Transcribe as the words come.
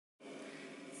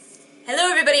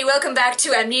Hello everybody, welcome back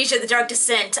to Amnesia, The Dark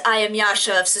Descent. I am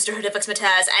Yasha of Sisterhood of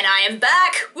Xmataz, and I am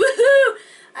back! Woohoo!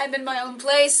 I'm in my own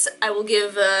place. I will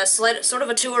give a sort of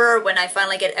a tour when I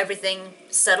finally get everything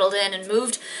settled in and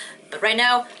moved. But right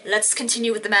now, let's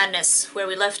continue with the madness. Where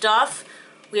we left off,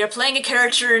 we are playing a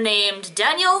character named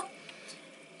Daniel,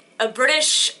 a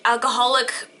British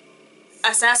alcoholic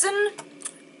assassin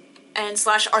and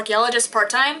slash archaeologist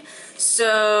part-time.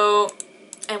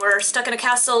 And we're stuck in a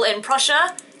castle in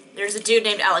Prussia. There's a dude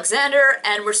named Alexander,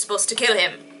 and we're supposed to kill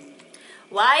him.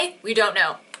 Why? We don't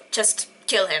know. Just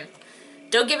kill him.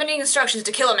 Don't give any instructions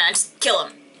to kill him, man. Just kill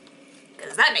him.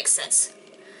 Because that makes sense.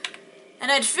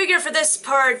 And I'd figure for this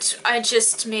part, I'd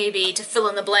just maybe, to fill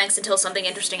in the blanks until something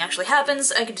interesting actually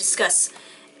happens, I could discuss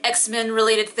X-Men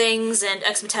related things and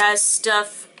Xmataz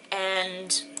stuff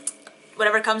and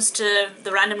whatever comes to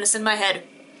the randomness in my head.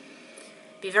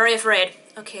 Be very afraid.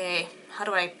 Okay, how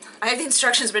do I have the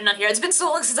instructions written on here. It's been so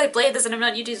long since I played this and I'm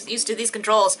not used to these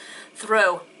controls.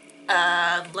 Throw.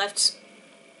 Left.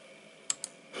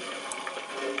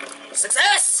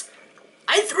 Success!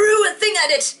 I threw a thing at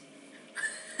it!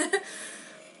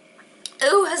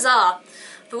 Oh, huzzah.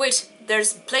 But wait,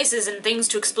 there's places and things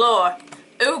to explore.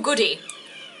 Oh, goody.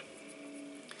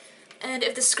 And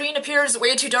if the screen appears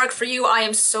way too dark for you, I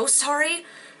am so sorry.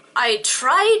 I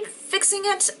tried fixing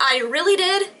it. I really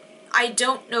did. I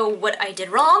don't know what I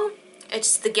did wrong.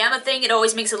 It's the gamma thing. It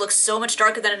always makes it look so much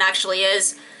darker than it actually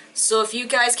is. So if you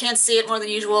guys can't see it more than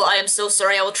usual, I am so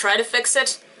sorry. I will try to fix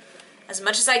it as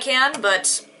much as I can,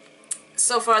 but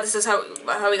so far this is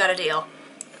how we gotta deal.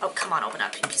 Oh, come on, open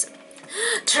up, you piece of...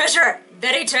 Treasure!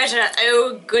 Buried treasure!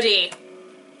 Oh, goody.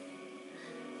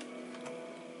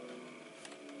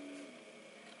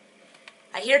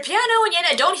 I hear piano and yet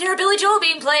I don't hear Billy Joel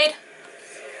being played.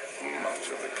 Much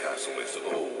of the castle is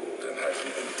old and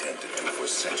hasn't been tended to for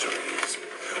centuries.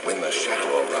 When the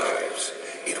shadow arrives,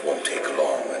 it won't take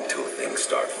long until things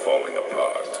start falling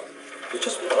apart. We're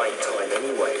just buying time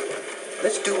anyway.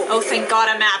 Let's do what Oh, thank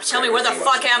God, a map. Tell me where the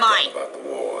fuck am I? About the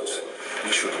wars.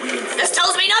 We should reinforce. This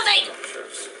tells me nothing!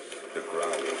 The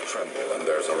ground will tremble and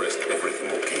there's a risk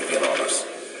everything will cave in on us,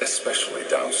 especially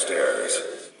downstairs.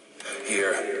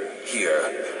 Here,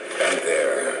 and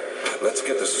there. Let's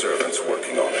get the servants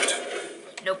working on it.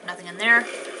 Nope, nothing in there.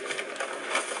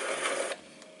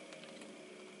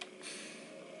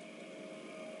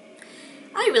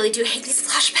 I really do hate these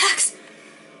flashbacks.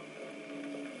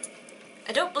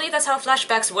 I don't believe that's how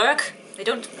flashbacks work. They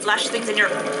don't flash things in your...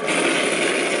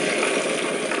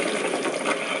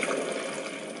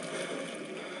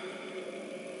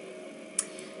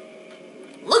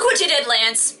 Look what you did,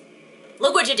 Lance!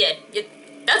 Look what you did.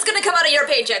 That's gonna come out of your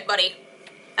paycheck, buddy.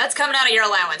 That's coming out of your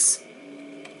allowance.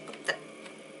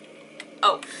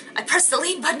 Oh, I pressed the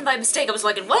lead button by mistake. I was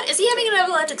like, what? Is he having an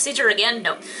epileptic seizure again?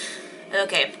 No.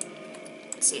 Okay.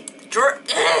 Let's see. The drawer.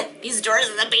 Ugh, these drawers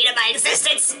are the bane of my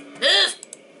existence. Ugh.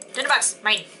 $10.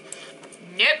 Mine.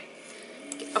 Nope.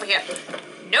 Get over here.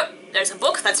 Nope. There's a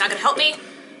book. That's not gonna help me.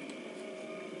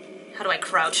 How do I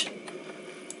crouch?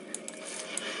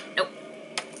 Nope.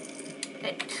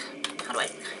 Hey.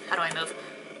 How do I move?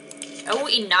 Oh,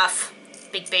 enough,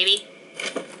 big baby.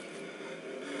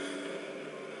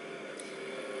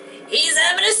 He's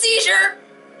having a seizure!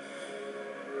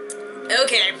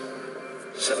 Okay.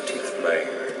 17th May,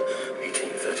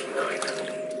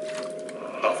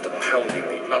 1839. After pounding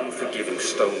the unforgiving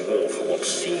stone wall for what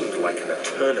seemed like an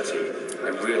eternity, I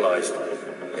realized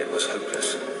it was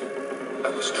hopeless. I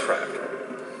was trapped.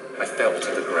 I fell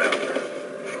to the ground,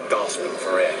 gasping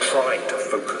for air, trying to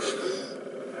focus.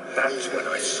 That's when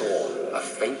I saw a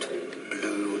faint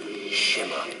blue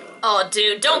shimmer. Oh,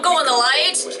 dude, don't go in the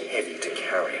light! It was heavy to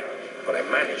carry, but I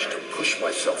managed to push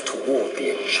myself toward the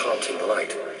enchanting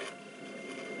light.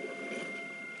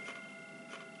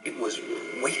 It was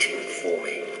waiting for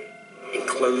me.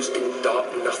 Enclosed in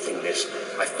dark nothingness,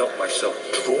 I felt myself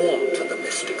drawn to the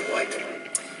mystic light.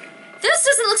 This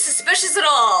doesn't look suspicious at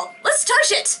all. Let's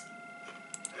touch it!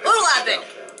 What'll happen?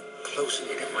 Closing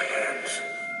it in my hands.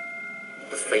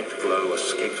 The faint glow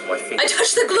escaped my fingers. I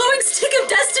touched the glowing stick of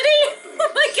destiny!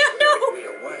 Oh my god, no! Me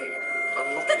away,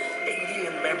 unlocking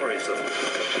alien memories of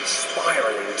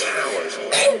spiraling towers,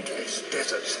 endless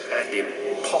deserts, and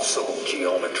impossible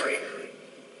geometry.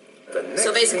 The next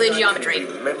So basically thing geometry. I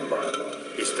can remember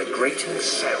is the grating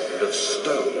sound of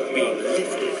stone being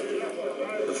lifted,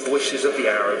 the voices of the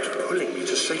Arabs pulling me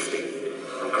to safety,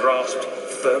 and grasped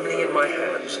firmly in my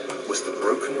hands was the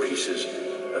broken pieces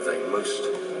of a most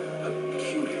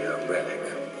peculiar relic.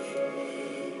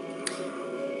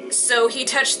 So he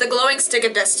touched the glowing stick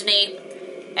of destiny,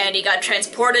 and he got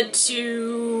transported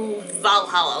to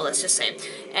Valhalla, let's just say.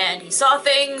 and he saw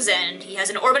things, and he has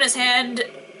an orb in his hand,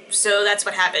 so that's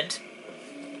what happened.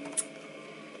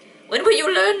 When will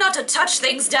you learn not to touch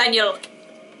things, Daniel?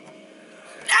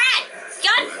 Ah!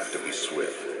 You have to be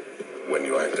swift when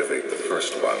you activate the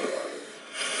first one.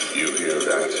 You hear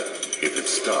that? If it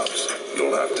stops,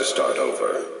 you'll have to start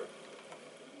over.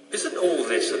 Isn't all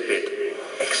this a bit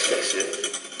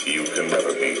excessive? You can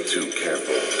never be too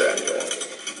careful, Daniel.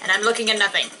 And I'm looking at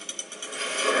nothing.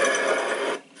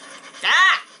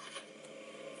 Ah!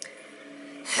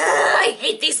 I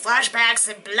hate these flashbacks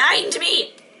that blind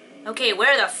me! Okay,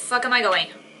 where the fuck am I going?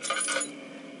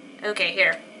 Okay,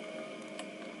 here.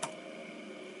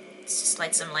 Let's just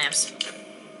light some lamps.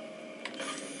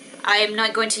 I am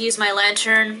not going to use my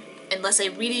lantern unless I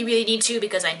really, really need to,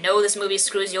 because I know this movie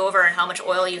screws you over and how much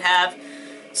oil you have,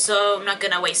 so I'm not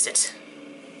gonna waste it.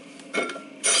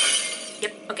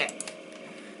 Yep, okay.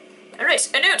 Alright,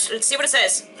 a note. Let's see what it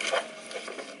says.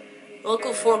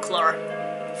 Local folklore.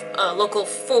 Local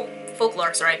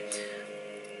folklore, sorry.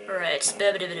 Alright.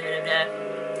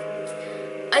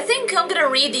 I think I'm gonna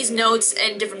read these notes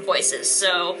in different voices,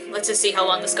 so let's just see how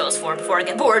long this goes for before I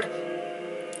get bored.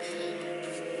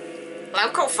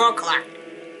 Local folklore.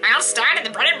 Milestone in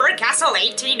the Brandenburg Castle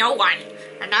 1801.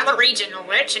 Another region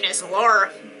rich in its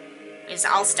lore is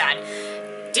Alstad.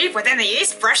 Deep within the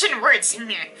East Prussian woods,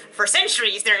 for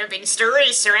centuries there have been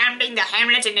stories surrounding the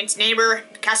hamlet and its neighbor,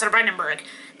 Castle Brandenburg.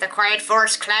 The quiet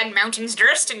forest-clad mountains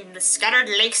dressed in the scattered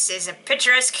lakes is as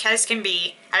picturesque as can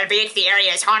be, albeit the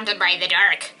area is haunted by the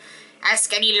dark.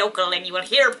 Ask any local and you will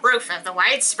hear proof of the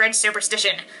widespread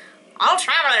superstition. All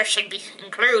travelers should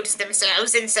include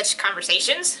themselves in such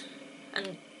conversations.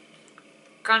 And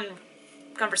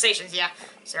conversations, yeah,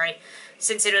 sorry.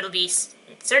 Since it'll be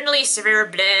certainly severe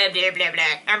blah blah blah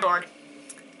blah. I'm bored.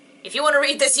 If you want to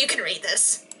read this, you can read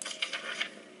this.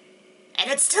 And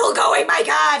it's still going, my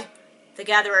god! The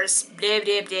Gatherers, blah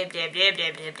blah blah blah blah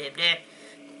blah blah blah blah.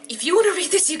 If you want to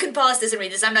read this, you can pause this and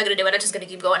read this. I'm not gonna do it, I'm just gonna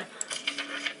keep going.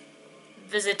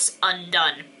 Visit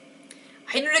undone.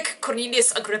 Heinrich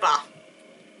Cornelius Agrippa.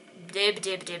 Blah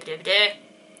blah blah blah blah.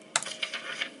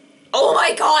 Oh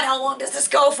my god, how long does this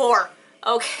go for?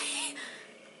 Okay.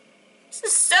 This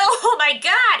is so, oh my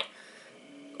god!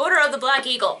 Order of the Black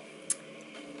Eagle.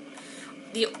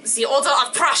 The Order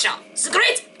of Prussia. The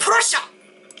Great Prussia!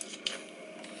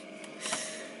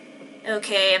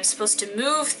 Okay, I'm supposed to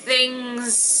move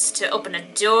things to open a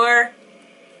door.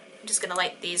 I'm just gonna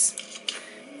light these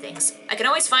things. I can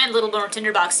always find little more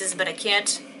tinder boxes, but I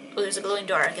can't. Oh, there's a glowing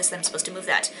door. I guess I'm supposed to move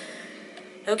that.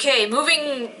 Okay,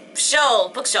 moving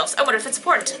bookshelves. I wonder if it's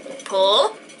important.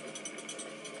 Pull.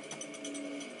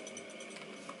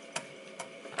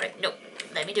 Alright, nope.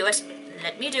 Let me do it.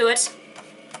 Let me do it.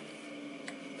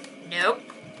 Nope.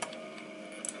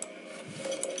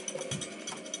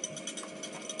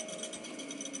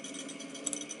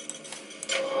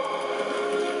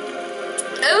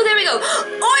 Oh, there we go.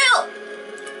 Oil!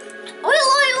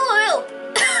 Oil!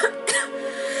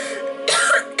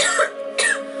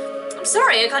 I'm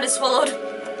sorry, I kind of swallowed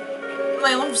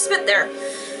my own spit there.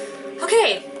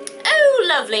 Okay. Oh,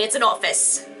 lovely, it's an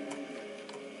office.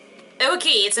 Oh, a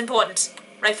key, it's important.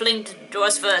 Rifling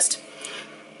doors first.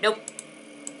 Nope.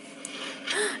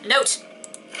 Note.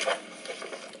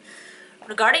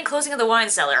 Regarding closing of the wine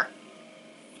cellar.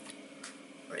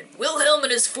 Right. Wilhelm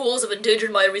and his fools have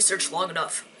endangered my research long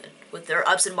enough, and with their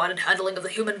absent-minded handling of the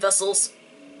human vessels.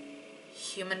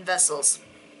 Human vessels.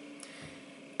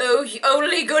 Oh,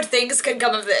 only good things can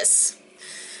come of this.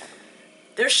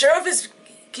 Their sheriff is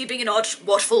keeping an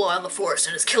watchful eye on the forest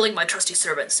and is killing my trusty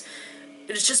servants.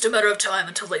 It is just a matter of time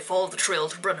until they follow the trail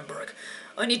to Brandenburg.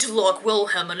 I need to lock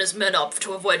Wilhelm and his men up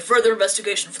to avoid further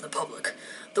investigation from the public.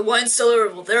 The wine cellar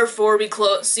will therefore be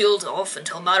sealed off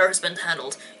until matter has been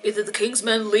handled. Either the king's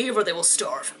men leave or they will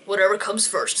starve. Whatever comes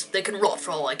first, they can rot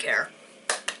for all I care.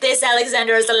 This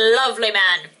Alexander is a lovely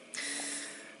man.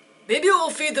 Maybe I will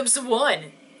feed them some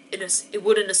wine. It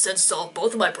would in a sense solve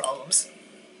both of my problems.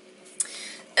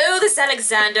 Oh, this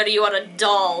Alexander, you are a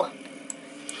doll.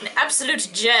 An absolute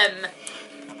gem.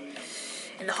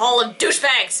 In the hall of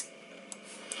douchebags.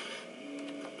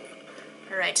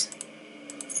 Alright.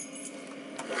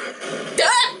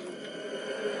 Ah!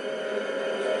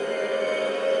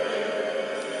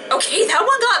 Okay, that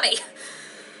one got me.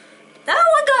 That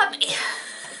one got me.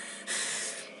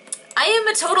 I am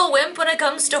a total wimp when it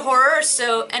comes to horror,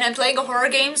 and I'm playing a horror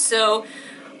game, so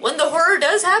when the horror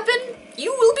does happen,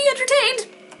 you will be entertained.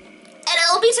 And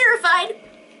I'll be terrified.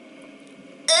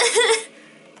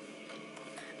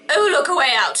 Oh, look, a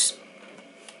way out.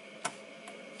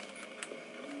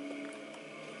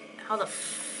 How the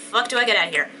fuck do I get out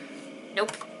of here?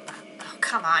 Nope. Oh,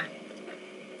 come on.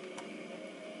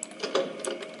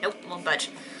 wrong, but...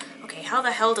 Okay, how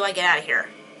the hell do I get out of here?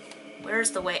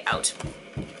 Where's the way out?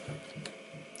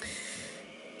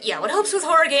 Yeah, what helps with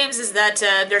horror games is that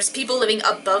there's people living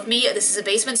above me. This is a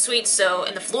basement suite, so...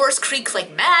 And the floors creak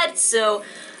like mad, so...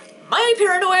 My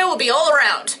paranoia will be all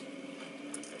around.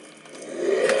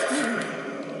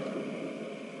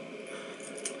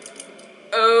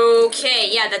 Okay,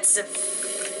 yeah, that's a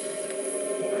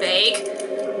fake.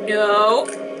 No.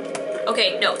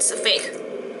 Okay, no, it's a fake.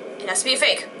 It has to be a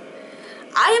fake.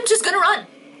 I am just gonna run.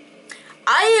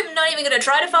 I am not even gonna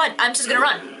try to find. I'm just gonna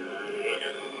run.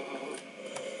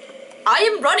 I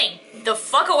am running the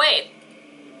fuck away.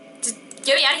 Just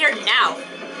get me out of here now.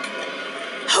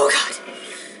 Oh god.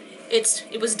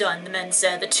 It was done, the men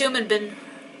said. The tomb had been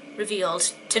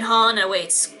revealed. Tinhan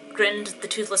awaits, grinned the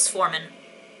toothless foreman.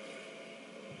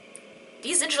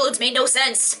 These interludes made no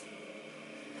sense.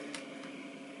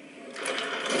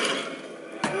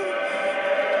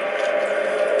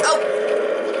 Oh.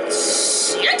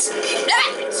 Shit.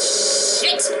 Ah,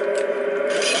 shit.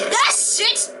 Ah,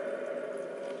 shit.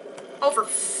 Oh, for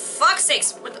fuck's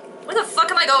sakes. Where the fuck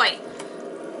am I going?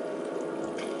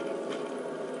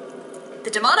 The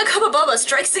demonic up above us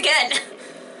strikes again.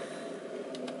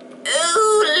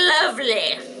 Oh,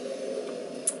 lovely.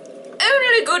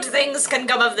 Only good things can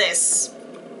come of this.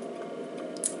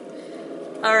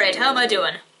 Alright, how am I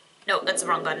doing? No, that's the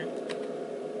wrong button.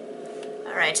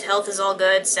 Alright, health is all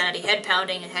good, sanity head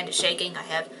pounding and hand is shaking. I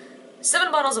have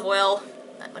 7 bottles of oil,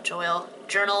 not much oil.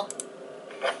 Journal.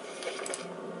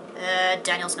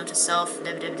 Daniel's note to self,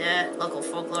 local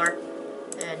folklore.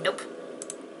 Nope.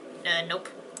 Nope.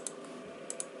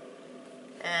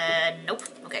 Nope.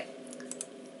 Okay.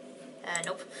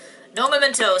 Nope. No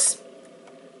mementos.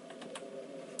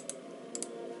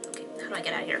 Okay, how do I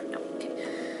get out of here? No, okay.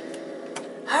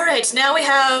 Alright, now we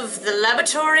have the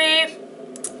laboratory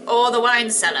or the wine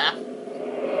cellar.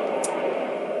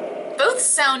 Both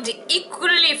sound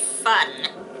equally fun.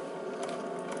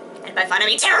 And by fun I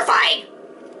mean terrifying!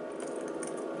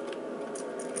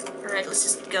 Alright, let's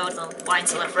just go to the wine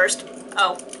cellar first.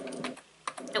 Oh.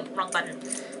 Nope, wrong button.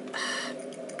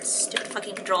 Stupid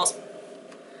fucking controls.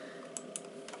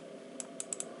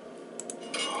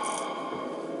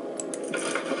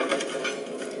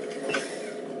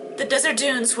 The desert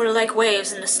dunes were like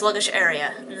waves in the sluggish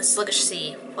area, in the sluggish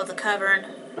sea, while the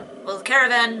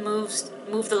caravan moved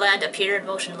the land appeared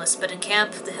motionless, but in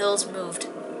camp the hills moved.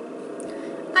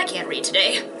 I can't read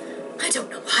today. I don't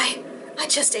know why. I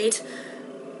just ate.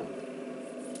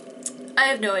 I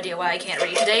have no idea why I can't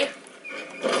read today.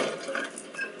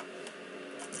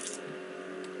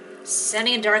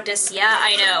 Standing in darkness, yeah,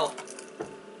 I know.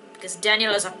 Because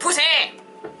Daniel is a pussy!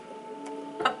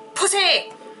 A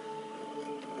pussy!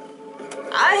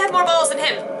 I have more balls than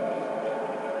him.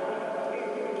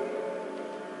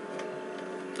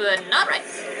 But not right.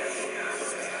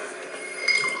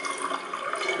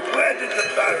 Where did the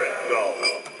Baron go?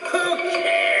 Who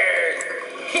cares?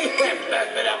 He left us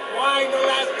enough wine to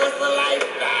last us a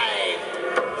lifetime.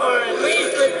 Or at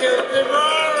least until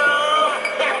tomorrow.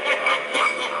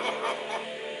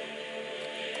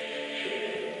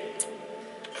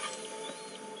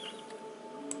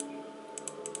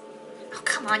 Oh,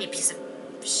 come on, you piece of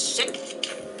shit.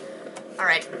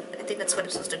 Alright, I think that's what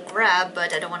I'm supposed to grab,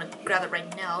 but I don't want to grab it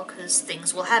right now, because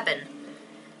things will happen.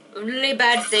 Only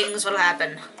bad things will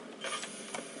happen.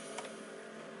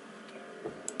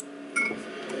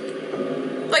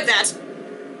 Like that.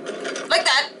 Like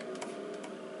that.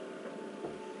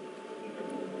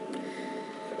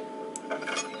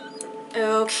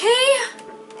 Okay.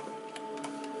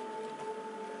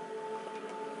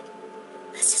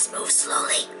 Let's just move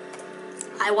slowly.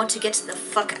 I want to get the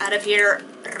fuck out of here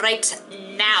right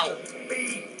now.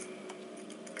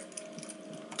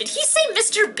 Did he say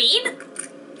Mr. Bean?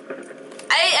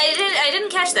 I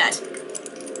didn't catch that.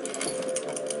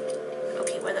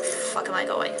 Okay, where the fuck am I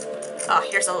going? Oh,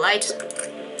 here's a light.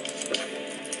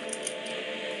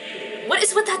 What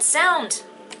is with that sound?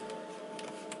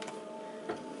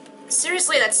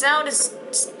 Seriously, that sound is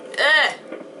just,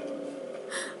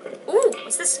 Ooh,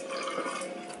 what's this?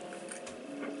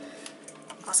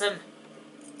 Awesome.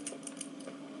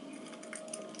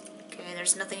 Okay,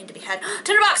 there's nothing to be had.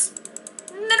 Tinderbox!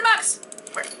 Tinderbox!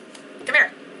 Where? Come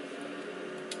here.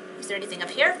 Is there anything up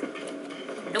here?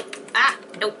 Nope. Ah,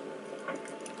 nope.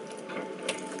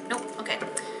 Nope, okay.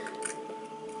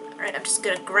 Alright, I'm just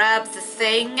gonna grab the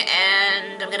thing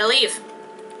and I'm gonna leave.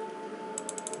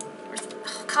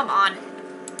 Oh, come on.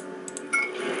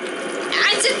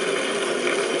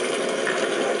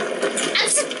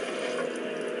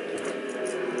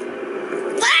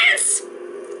 Lance!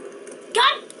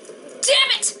 God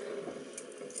damn it!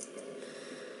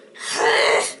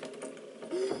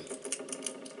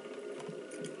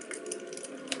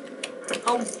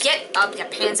 Oh, get up, you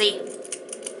pansy.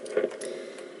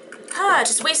 Ah,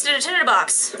 just wasted a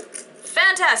tinderbox.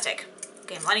 Fantastic.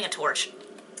 Okay, I'm lighting a torch.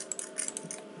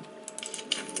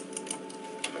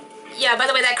 Yeah, by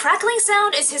the way, that crackling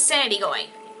sound is his sanity going.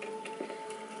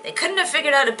 They couldn't have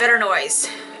figured out a better noise.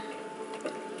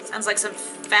 Sounds like some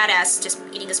fat ass just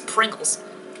eating his Pringles.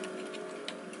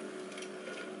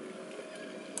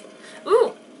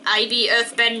 Ooh, Ivy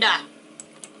Earthbender.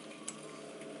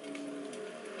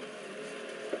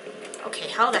 Okay,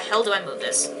 how the hell do I move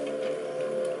this?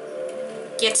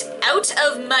 Get out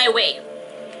of my way.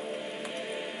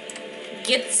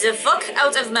 Get the fuck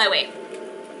out of my way.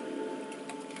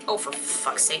 Oh, for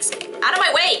fuck's sakes. Out of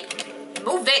my way!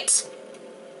 Move it!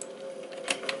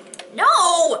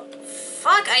 No!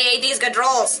 Fuck, I hate these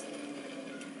controls.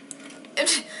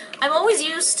 I'm always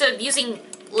used to using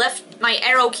my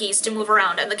arrow keys to move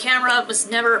around, and the camera was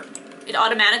never... It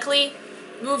automatically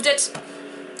moved it.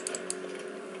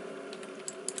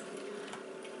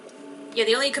 Yeah,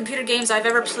 the only computer games I've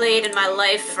ever played in my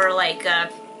life are like, Oh,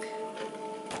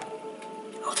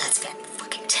 that's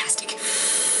fucking-tastic.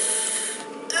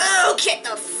 Oh, get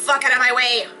the fuck out of my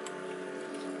way!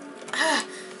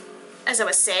 As I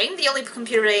was saying, the only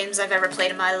computer games I've ever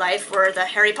played in my life were the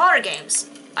Harry Potter games.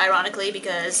 Ironically,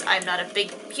 because I'm not a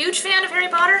huge fan of Harry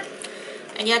Potter,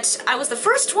 and yet I was the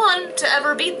first one to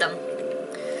ever beat them.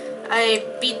 I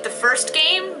beat the first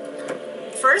game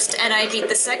first, and I beat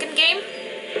the second game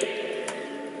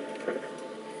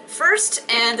first,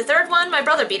 and the third one, my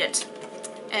brother beat it.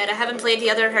 And I haven't played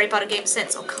the other Harry Potter games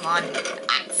since. Oh, come on.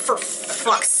 For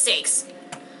fuck's sakes.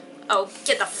 Oh,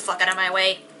 get the fuck out of my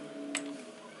way.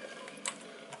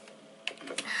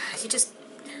 You just...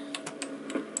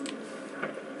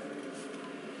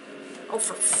 Oh,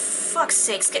 for fuck's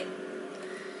sakes, get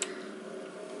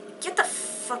the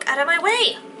fuck out of my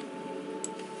way!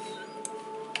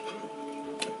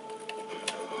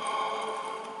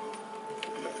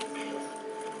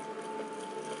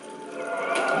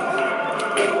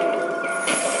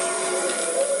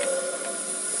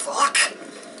 Fuck!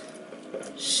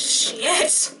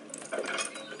 Shit!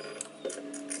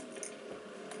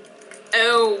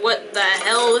 Oh, what the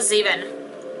hell is even?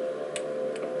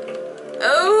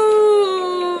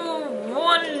 Oh,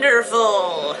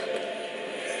 wonderful!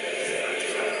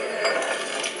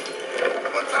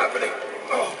 What's happening?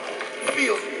 Oh,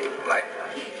 feels like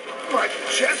my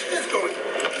chest is going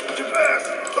to burst.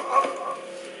 Oh.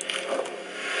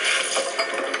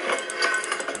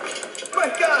 My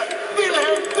God,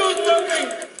 Wilhelm, do something!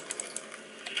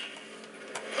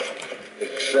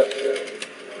 Except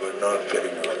we're not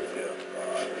getting out of here.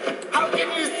 How can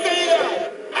you say that?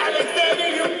 Alexander,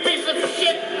 you piece of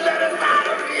shit! Let us out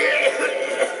of here!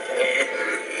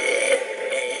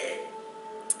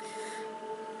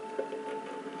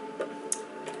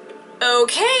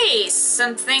 Okay,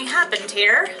 something happened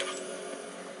here.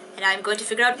 And I'm going to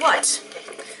figure out what.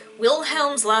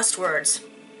 Wilhelm's last words.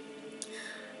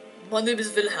 My name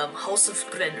is Wilhelm, House of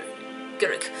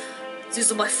Gerrick.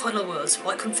 These are my final words,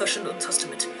 my confession and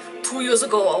testament. 2 years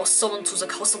ago I was summoned to the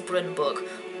Castle Brandenburg.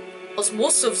 As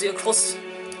most of the across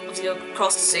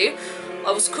the sea,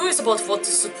 I was curious about what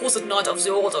the supposed Knight of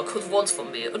the Order could want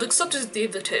from me, and accepted the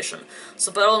invitation.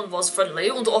 The Baron was friendly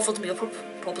and offered me a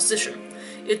proposition.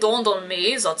 It dawned on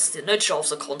me that the nature of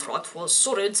the contract was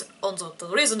sordid, and that the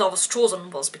reason I was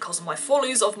chosen was because of my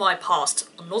follies of my past,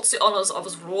 and not the honors I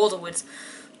was rewarded with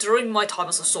during my time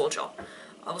as a soldier.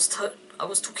 I was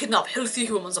to kidnap healthy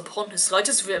humans upon his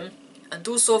slightest whim, and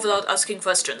do so without asking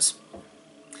questions.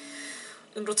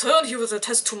 In return, he would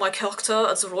attest to my character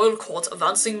at the royal court,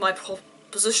 advancing my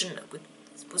position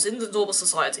within the noble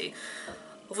society.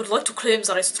 I would like to claim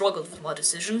that I struggled with my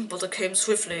decision, but it came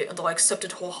swiftly, and I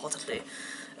accepted wholeheartedly.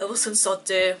 Ever since that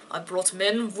day, I brought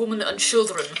men, women, and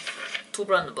children to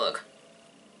Brandenburg.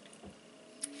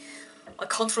 I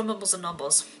can't remember the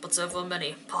numbers, but there were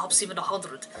many, perhaps even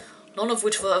 100, none of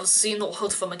which were ever seen or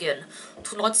heard from again.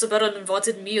 Tonight the Baron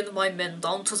invited me and my men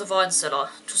down to the wine cellar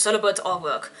to celebrate our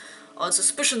work. I had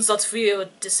suspicions that we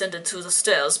had descended to the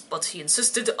stairs, but he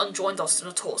insisted and joined us in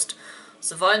a toast.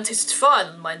 The wine tasted fine,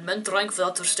 and my men drank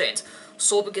without restraint.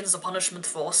 So begins the punishment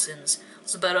for our sins.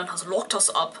 The Baron has locked us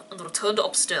up and returned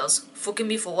upstairs. Forgive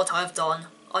me for what I have done.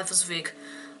 I was weak.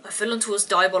 I fell into his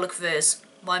diabolic ways.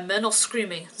 My men are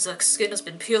screaming. Their skin has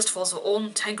been pierced for their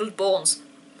own tangled bones.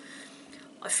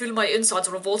 I feel my insides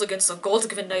revolt against their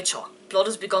God-given nature. Blood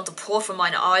has begun to pour from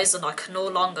mine eyes, and I can no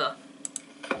longer.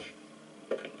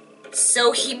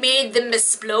 So he made them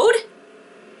explode?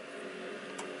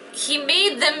 He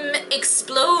made them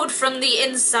explode from the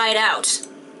inside out.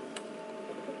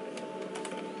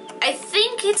 I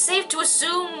think it's safe to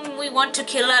assume we want to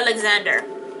kill Alexander.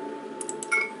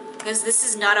 Because this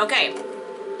is not okay.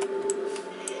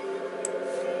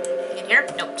 In here?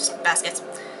 Nope, just baskets.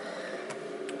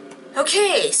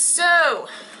 Okay, so...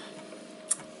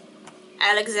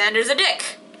 Alexander's a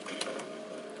dick.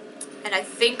 And I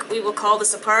think we will call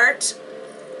this apart.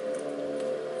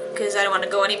 Because I don't want to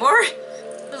go anymore.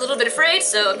 I'm a little bit afraid,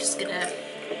 so I'm just gonna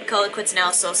call it quits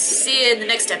now. So see you in the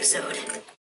next episode.